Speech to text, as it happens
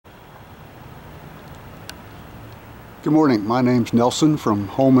Good morning, my name's Nelson from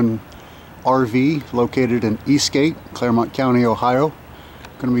Home & RV located in Eastgate, Claremont County, Ohio.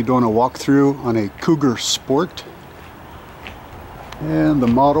 Going to be doing a walkthrough on a Cougar Sport, and the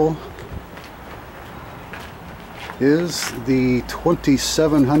model is the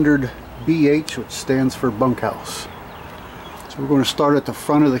 2700BH, which stands for bunkhouse. So we're going to start at the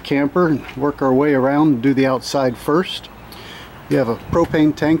front of the camper and work our way around and do the outside first. You have a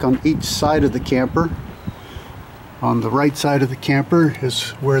propane tank on each side of the camper. On the right side of the camper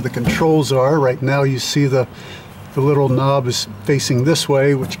is where the controls are. Right now you see the little knob is facing this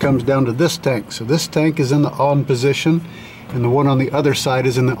way, which comes down to this tank. So this tank is in the on position and the one on the other side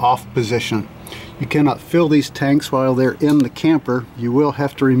is in the off position. You cannot fill these tanks while they're in the camper. You will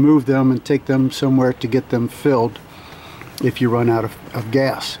have to remove them and take them somewhere to get them filled if you run out of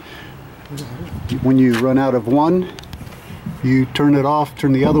gas. When you run out of one, you turn it off,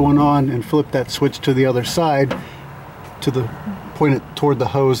 turn the other one on, and flip that switch to the other side to point it toward the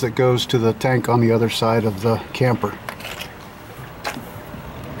hose that goes to the tank on the other side of the camper.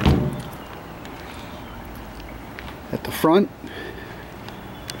 At the front,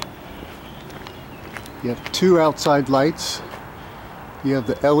 you have two outside lights. You have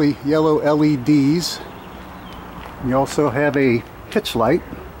the yellow LEDs. You also have a hitch light,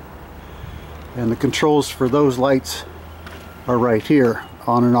 and the controls for those lights are right here,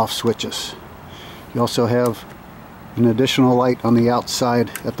 on and off switches. You also have an additional light on the outside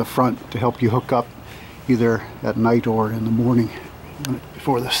at the front to help you hook up either at night or in the morning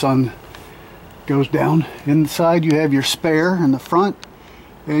before the sun goes down. Inside you have your spare in the front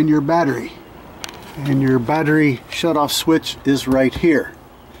and your battery. And your battery shut-off switch is right here.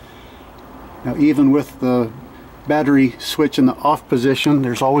 Now, even with the battery switch in the off position,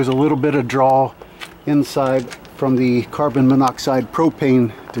 there's always a little bit of draw inside from the carbon monoxide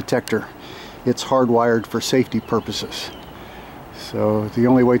propane detector. It's hardwired for safety purposes. So the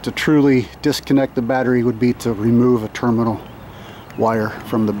only way to truly disconnect the battery would be to remove a terminal wire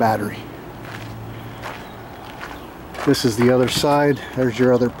from the battery. This is the other side. There's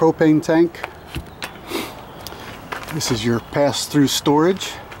your other propane tank. This is your pass-through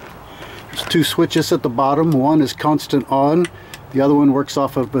storage. There's two switches at the bottom. One is constant on. The other one works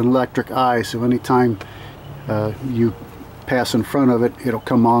off of an electric eye, so anytime you pass in front of it, it'll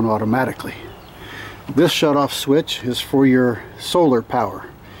come on automatically. This shut-off switch is for your solar power.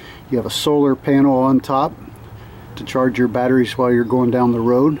 You have a solar panel on top to charge your batteries while you're going down the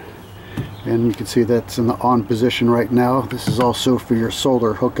road, and you can see that's in the on position right now. This is also for your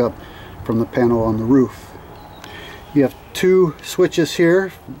solar hookup from the panel on the roof. You have two switches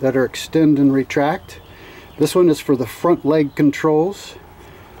here that are extend and retract. This one is for the front leg controls.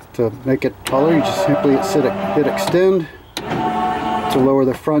 To make it taller, you just simply hit extend. To lower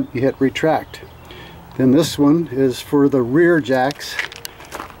the front, you hit retract. Then this one is for the rear jacks,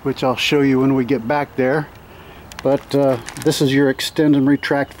 which I'll show you when we get back there. But this is your extend and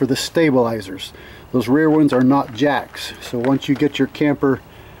retract for the stabilizers. Those rear ones are not jacks. So once you get your camper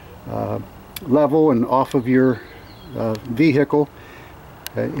level and off of your vehicle,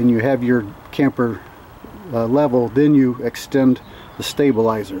 and you have your camper level, then you extend the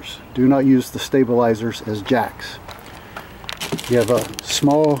stabilizers. Do not use the stabilizers as jacks. You have a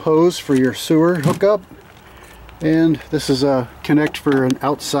small hose for your sewer hookup, and this is a connect for an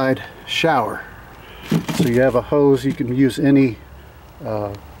outside shower. So you have a hose. You can use any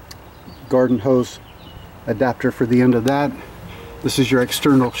garden hose adapter for the end of that. This is your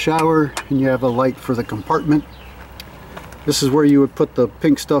external shower, and you have a light for the compartment. This is where you would put the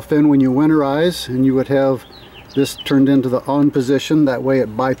pink stuff in when you winterize, and you would have this turned into the on position. That way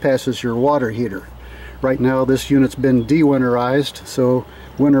it bypasses your water heater. Right now this unit's been de-winterized, so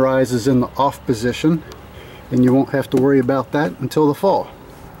winterize is in the off position, and you won't have to worry about that until the fall.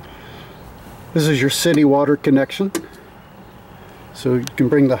 This is your city water connection. So you can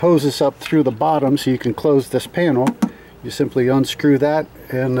bring the hoses up through the bottom so you can close this panel. You simply unscrew that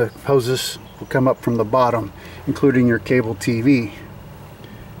and the hoses will come up from the bottom, including your cable TV.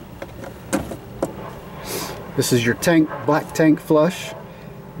 This is your tank, black tank flush.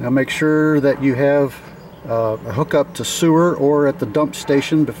 Now make sure that you have a hookup to sewer or at the dump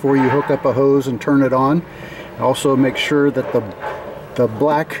station before you hook up a hose and turn it on. Also make sure that the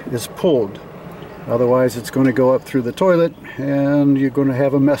black is pulled. Otherwise it's going to go up through the toilet and you're going to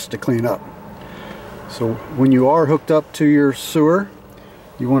have a mess to clean up. So when you are hooked up to your sewer,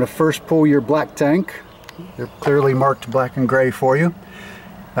 you want to first pull your black tank. They're clearly marked black and gray for you.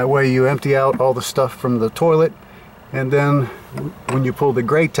 That way you empty out all the stuff from the toilet, and then when you pull the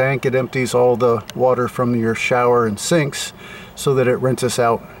gray tank, it empties all the water from your shower and sinks so that it rinses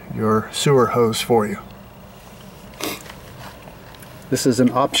out your sewer hose for you. This is an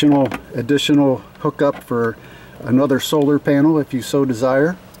optional additional hookup for another solar panel if you so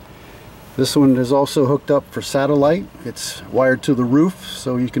desire. This one is also hooked up for satellite. It's wired to the roof,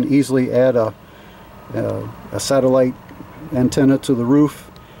 so you can easily add a satellite antenna to the roof,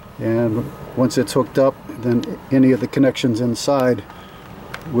 and once it's hooked up, then any of the connections inside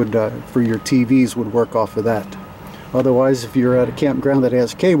would for your TVs would work off of that. Otherwise, if you're at a campground that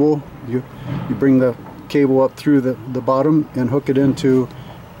has cable, you bring the cable up through the bottom and hook it into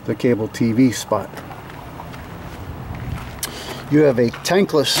the cable TV spot. You have a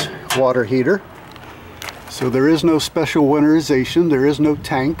tankless water heater, so there is no special winterization, there is no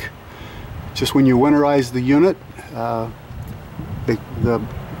tank. Just when you winterize the unit, the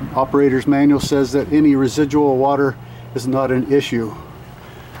operator's manual says that any residual water is not an issue,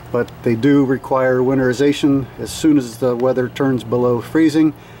 but they do require winterization as soon as the weather turns below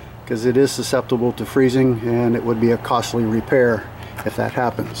freezing, because it is susceptible to freezing and it would be a costly repair if that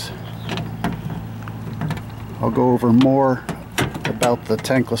happens. I'll go over more about the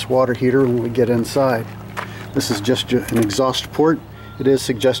tankless water heater when we get inside. This is just an exhaust port. It is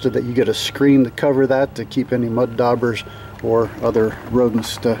suggested that you get a screen to cover that to keep any mud daubers or other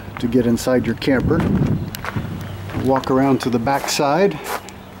rodents to get inside your camper. Walk around to the back side.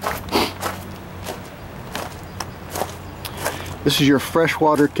 This is your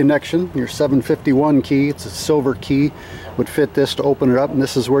freshwater connection, your 751 key. It's a silver key. Would fit this to open it up, and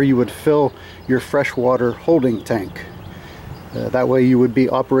this is where you would fill your freshwater holding tank. That way you would be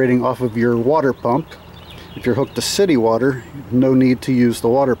operating off of your water pump. If you're hooked to city water, no need to use the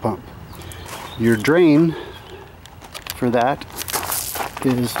water pump. Your drain for that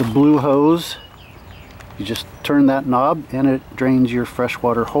is the blue hose. You just turn that knob and it drains your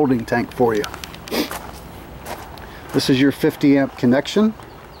freshwater holding tank for you. This is your 50 amp connection,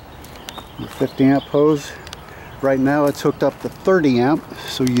 your 50 amp hose. Right now it's hooked up to 30 amp,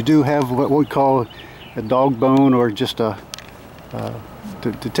 so you do have what we call a dog bone, or just to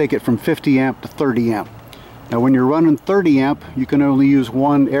take it from 50 amp to 30 amp. Now when you're running 30 amp, you can only use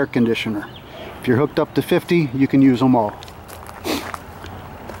one air conditioner. If you're hooked up to 50, you can use them all.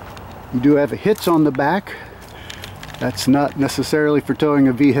 You do have a hitch on the back. That's not necessarily for towing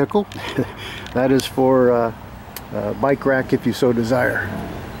a vehicle. That is for a bike rack if you so desire.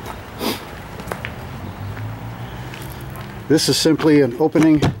 This is simply an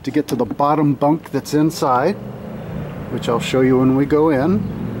opening to get to the bottom bunk that's inside, which I'll show you when we go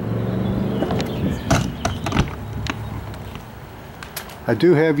in. I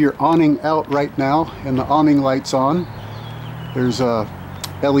do have your awning out right now and the awning lights on. There's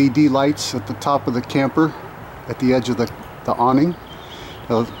LED lights at the top of the camper at the edge of the awning.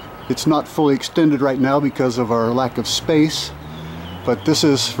 It's not fully extended right now because of our lack of space, but this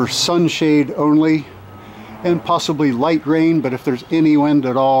is for sunshade only and possibly light rain, but if there's any wind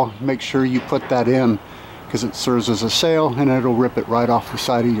at all, make sure you put that in, because it serves as a sail and it'll rip it right off the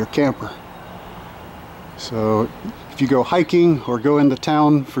side of your camper. So if you go hiking or go into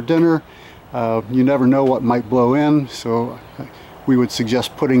town for dinner, you never know what might blow in, so we would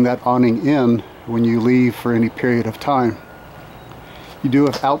suggest putting that awning in when you leave for any period of time. You do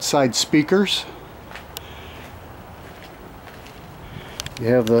have outside speakers. You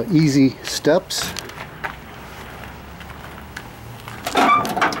have the easy steps.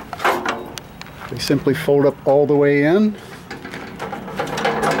 They simply fold up all the way in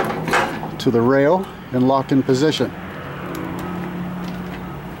to the rail and lock in position.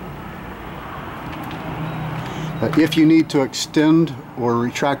 If you need to extend or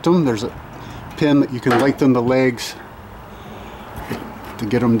retract them, there's a pin that you can lengthen the legs to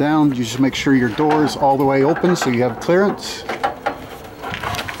get them down. You just make sure your door is all the way open so you have clearance,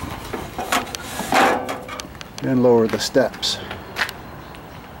 and lower the steps.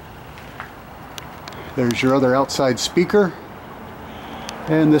 There's your other outside speaker,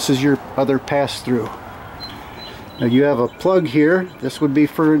 and this is your other pass-through. Now you have a plug here. This would be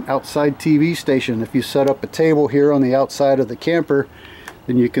for an outside TV station. If you set up a table here on the outside of the camper,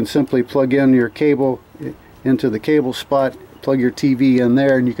 then you can simply plug in your cable into the cable spot, plug your TV in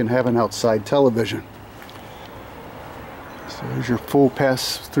there, and you can have an outside television. So there's your full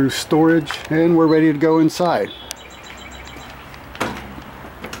pass-through storage, and we're ready to go inside.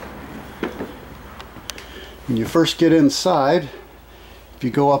 When you first get inside, if you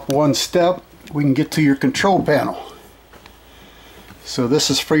go up one step, we can get to your control panel. So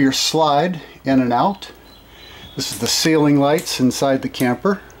this is for your slide in and out. This is the ceiling lights inside the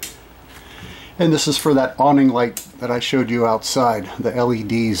camper. And this is for that awning light that I showed you outside, the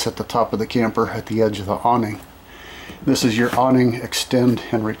LEDs at the top of the camper at the edge of the awning. This is your awning extend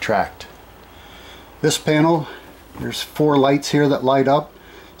and retract. This panel There's 4 lights here that light up.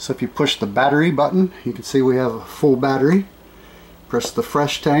 So if you push the battery button, you can see we have a full battery. Press the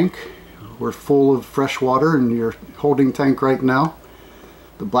fresh tank. We're full of fresh water in your holding tank right now.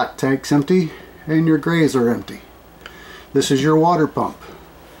 The black tank's empty and your grays are empty. This is your water pump.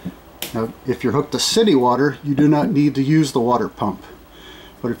 Now if you're hooked to city water, you do not need to use the water pump.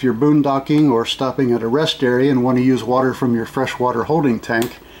 But if you're boondocking or stopping at a rest area and want to use water from your freshwater holding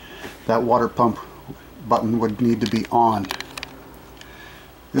tank, that water pump button would need to be on.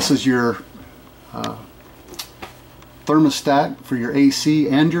 This is your thermostat for your AC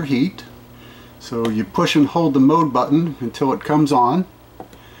and your heat. So you push and hold the mode button until it comes on.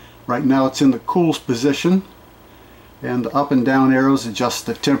 Right now it's in the cool position, and the up and down arrows adjust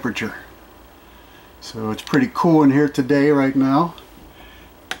the temperature. So it's pretty cool in here today right now.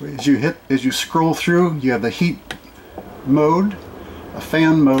 As you scroll through, you have the heat mode, a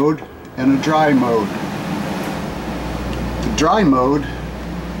fan mode, and a dry mode. The dry mode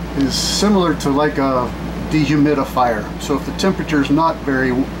is similar to like a dehumidifier. So if the temperature is not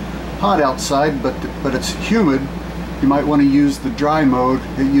very hot outside, but it's humid, you might want to use the dry mode.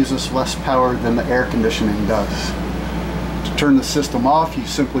 It uses less power than the air conditioning does. To turn the system off, you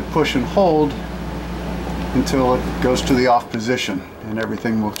simply push and hold until it goes to the off position, and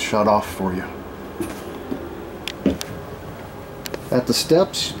everything will shut off for you. At the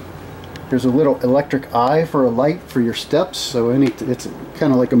steps, there's a little electric eye for a light for your steps. So it's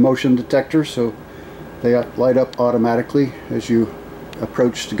kind of like a motion detector, so they light up automatically as you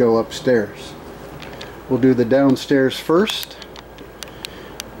approach to go upstairs. We'll do the downstairs first.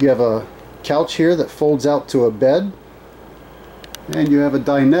 You have a couch here that folds out to a bed, and you have a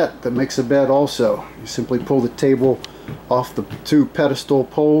dinette that makes a bed also. You simply pull the table off the 2 pedestal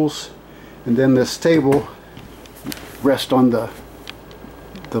poles, and then this table rests on the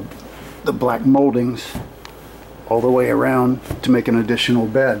black moldings all the way around to make an additional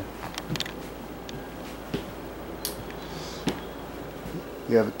bed.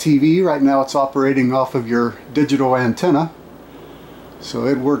 You have a TV. Right now it's operating off of your digital antenna, so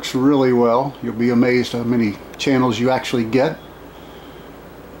it works really well. You'll be amazed how many channels you actually get.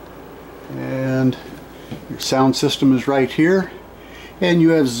 And your sound system is right here, and you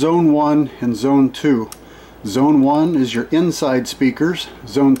have zone 1 and zone 2. Zone 1 is your inside speakers,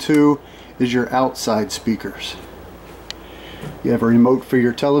 zone 2 is your outside speakers. You have a remote for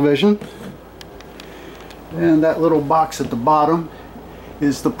your television, and that little box at the bottom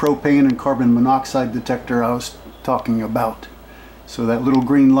is the propane and carbon monoxide detector I was talking about. So that little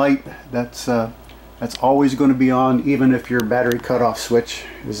green light, that's always going to be on, even if your battery cutoff switch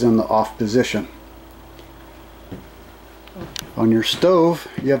is in the off position. On your stove,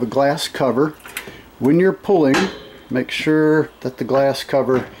 you have a glass cover. When you're pulling, make sure that the glass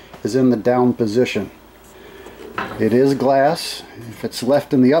cover is in the down position. It is glass. If it's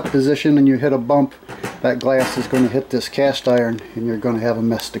left in the up position and you hit a bump, that glass is going to hit this cast iron and you're going to have a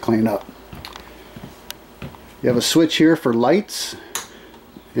mess to clean up. You have a switch here for lights.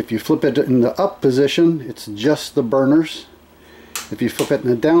 If you flip it in the up position, it's just the burners. If you flip it in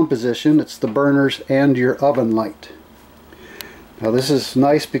the down position, it's the burners and your oven light. Now this is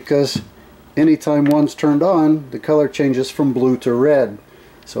nice because anytime one's turned on, the color changes from blue to red.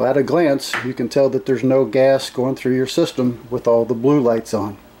 So at a glance, you can tell that there's no gas going through your system with all the blue lights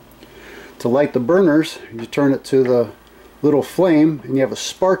on. To light the burners, you turn it to the little flame, and you have a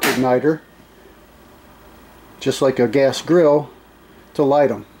spark igniter, just like a gas grill, to light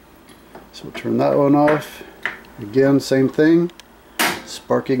them. So we'll turn that one off. Again, same thing,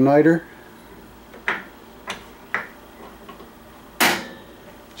 spark igniter,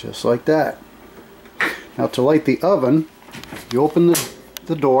 just like that. Now to light the oven, you open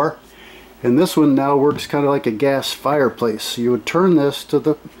the door, and this one now works kind of like a gas fireplace. So you would turn this to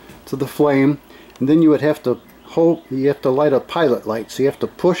the flame, and then you would have to light a pilot light. So you have to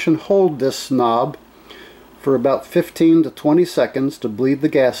push and hold this knob for about 15 to 20 seconds to bleed the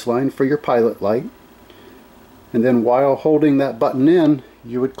gas line for your pilot light. And then while holding that button in,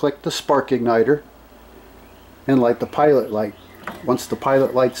 you would click the spark igniter and light the pilot light. Once the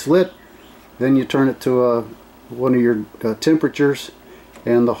pilot light's lit, then you turn it to one of your temperatures,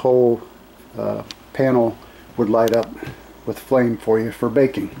 and the whole panel would light up with flame for you for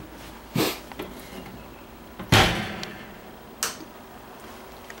baking.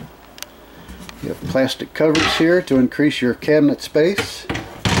 You have plastic covers here to increase your cabinet space.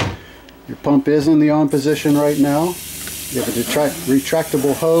 Your pump is in the on position right now. You have a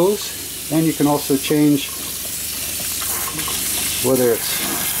retractable hose, and you can also change whether it's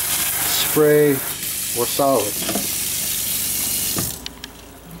spray or solid.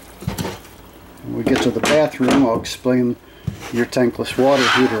 When we get to the bathroom, I'll explain your tankless water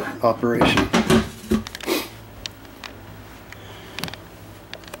heater operation.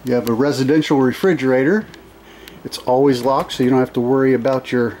 You have a residential refrigerator. It's always locked, so you don't have to worry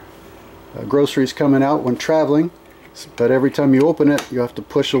about your groceries coming out when traveling. But every time you open it, you have to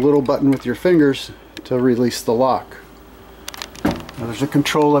push a little button with your fingers to release the lock. Now, there's a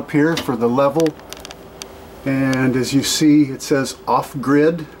control up here for the level, and as you see, it says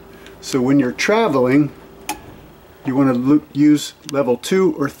off-grid. So when you're traveling, you want to use level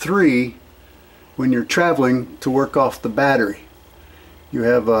 2 or 3 when you're traveling to work off the battery. You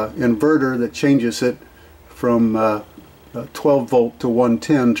have an inverter that changes it from 12 volt to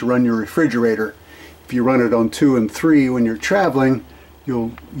 110 to run your refrigerator. If you run it on 2 and 3 when you're traveling,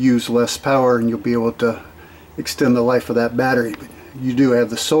 you'll use less power and you'll be able to extend the life of that battery. But you do have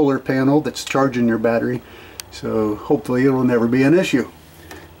the solar panel that's charging your battery, so hopefully it'll never be an issue.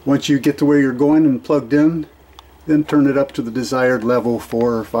 Once you get to where you're going and plugged in, then turn it up to the desired level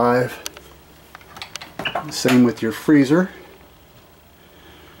 4 or 5. Same with your freezer.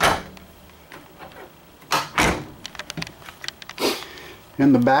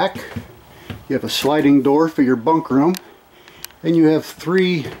 In the back, you have a sliding door for your bunk room, and you have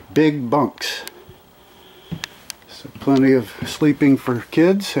 3 big bunks. So plenty of sleeping for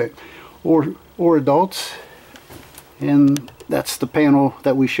kids or adults. And that's the panel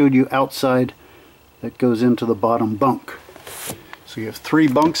that we showed you outside that goes into the bottom bunk. So you have 3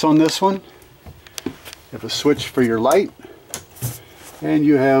 bunks on this one. You have a switch for your light, and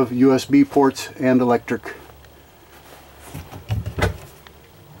you have USB ports and electric.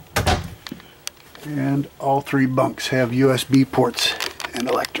 And all 3 bunks have USB ports and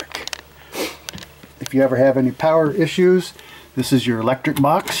electric. If you ever have any power issues, this is your electric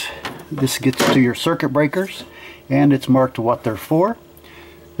box. This gets to your circuit breakers, and it's marked what they're for.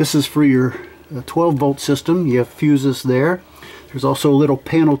 This is for your 12 volt system. You have fuses there. There's also a little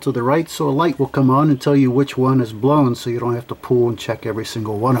panel to the right, so a light will come on and tell you which one is blown, so you don't have to pull and check every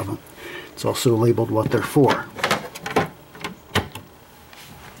single one of them. It's also labeled what they're for.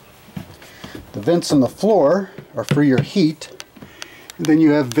 The vents in the floor are for your heat, and then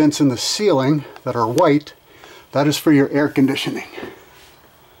you have vents in the ceiling that are white. That is for your air conditioning.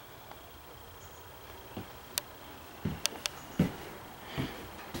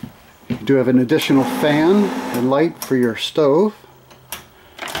 You do have an additional fan and light for your stove,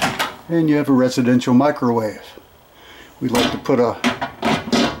 and you have a residential microwave. We like to put a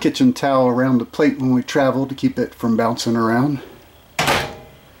kitchen towel around the plate when we travel to keep it from bouncing around.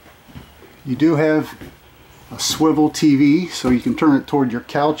 You do have a swivel TV, so you can turn it toward your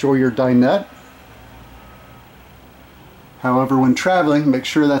couch or your dinette. However, when traveling, make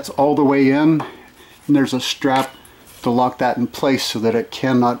sure that's all the way in, and there's a strap to lock that in place so that it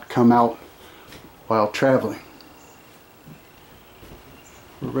cannot come out while traveling.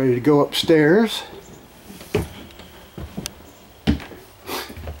 We're ready to go upstairs.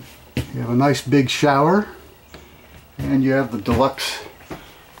 You have a nice big shower, and you have the deluxe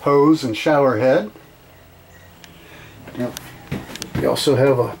hose and shower head. Now, you also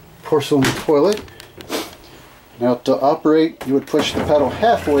have a porcelain toilet. Now, to operate, you would push the pedal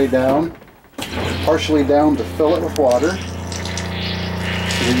halfway down, partially down to fill it with water, so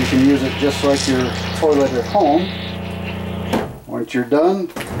that you can use it just like your toilet at home. Once you're done,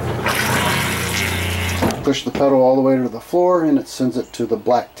 push the pedal all the way to the floor and it sends it to the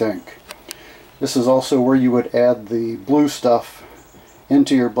black tank. This is also where you would add the blue stuff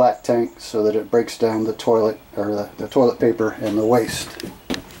into your black tank so that it breaks down the toilet, or the toilet paper and the waste.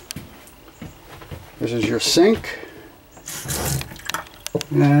 This is your sink,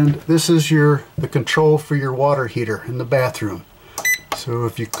 and this is the control for your water heater in the bathroom. So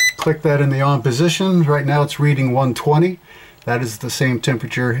if you click that in the on position, right now it's reading 120. That is the same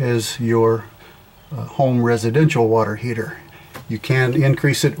temperature as your home residential water heater. You can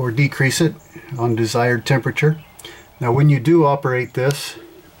increase it or decrease it on desired temperature. Now, when you do operate this,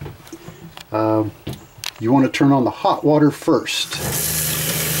 you want to turn on the hot water first.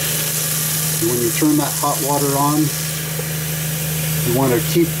 When you turn that hot water on, you want to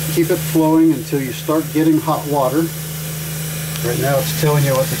keep it flowing until you start getting hot water. Right now it's telling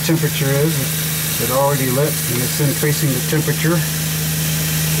you what the temperature is. It's already lit and it's increasing the temperature.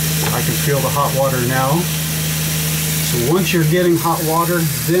 I can feel the hot water now. So once you're getting hot water,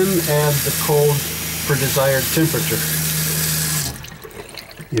 then add the cold for desired temperature.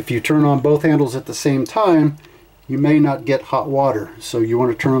 If you turn on both handles at the same time, you may not get hot water. So you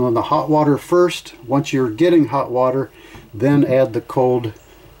want to turn on the hot water first. Once you're getting hot water, then add the cold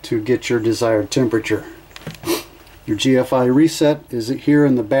to get your desired temperature. Your GFI reset is here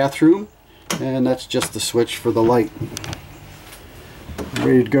in the bathroom. And that's just the switch for the light.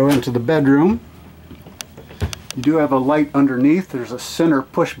 Ready to go into the bedroom. You do have a light underneath. There's a center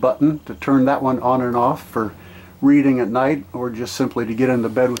push button to turn that one on and off for reading at night, or just simply to get into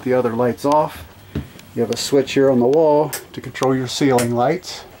bed with the other lights off. You have a switch here on the wall to control your ceiling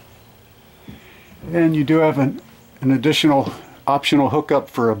lights. And you do have an additional optional hookup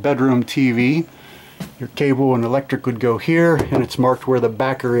for a bedroom TV. Your cable and electric would go here, and it's marked where the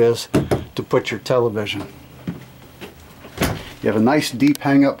backer is to put your television. You have a nice deep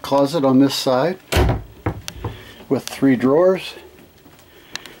hang-up closet on this side with 3 drawers.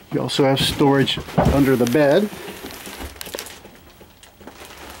 You also have storage under the bed.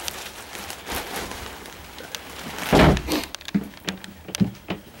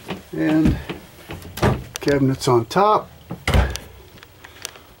 And cabinets on top,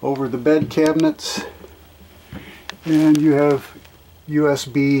 over the bed cabinets, and you have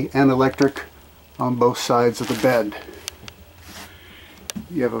USB and electric on both sides of the bed.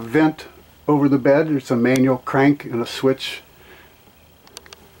 You have a vent over the bed. There's a manual crank and a switch.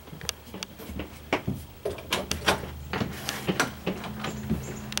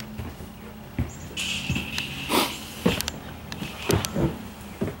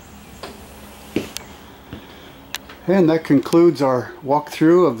 And that concludes our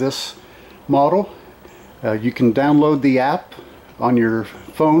walkthrough of this model. You can download the app on your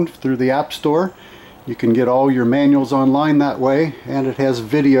phone through the App Store. You can get all your manuals online that way, and it has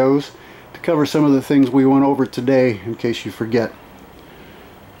videos to cover some of the things we went over today in case you forget.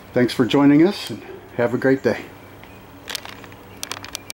 Thanks for joining us, and have a great day.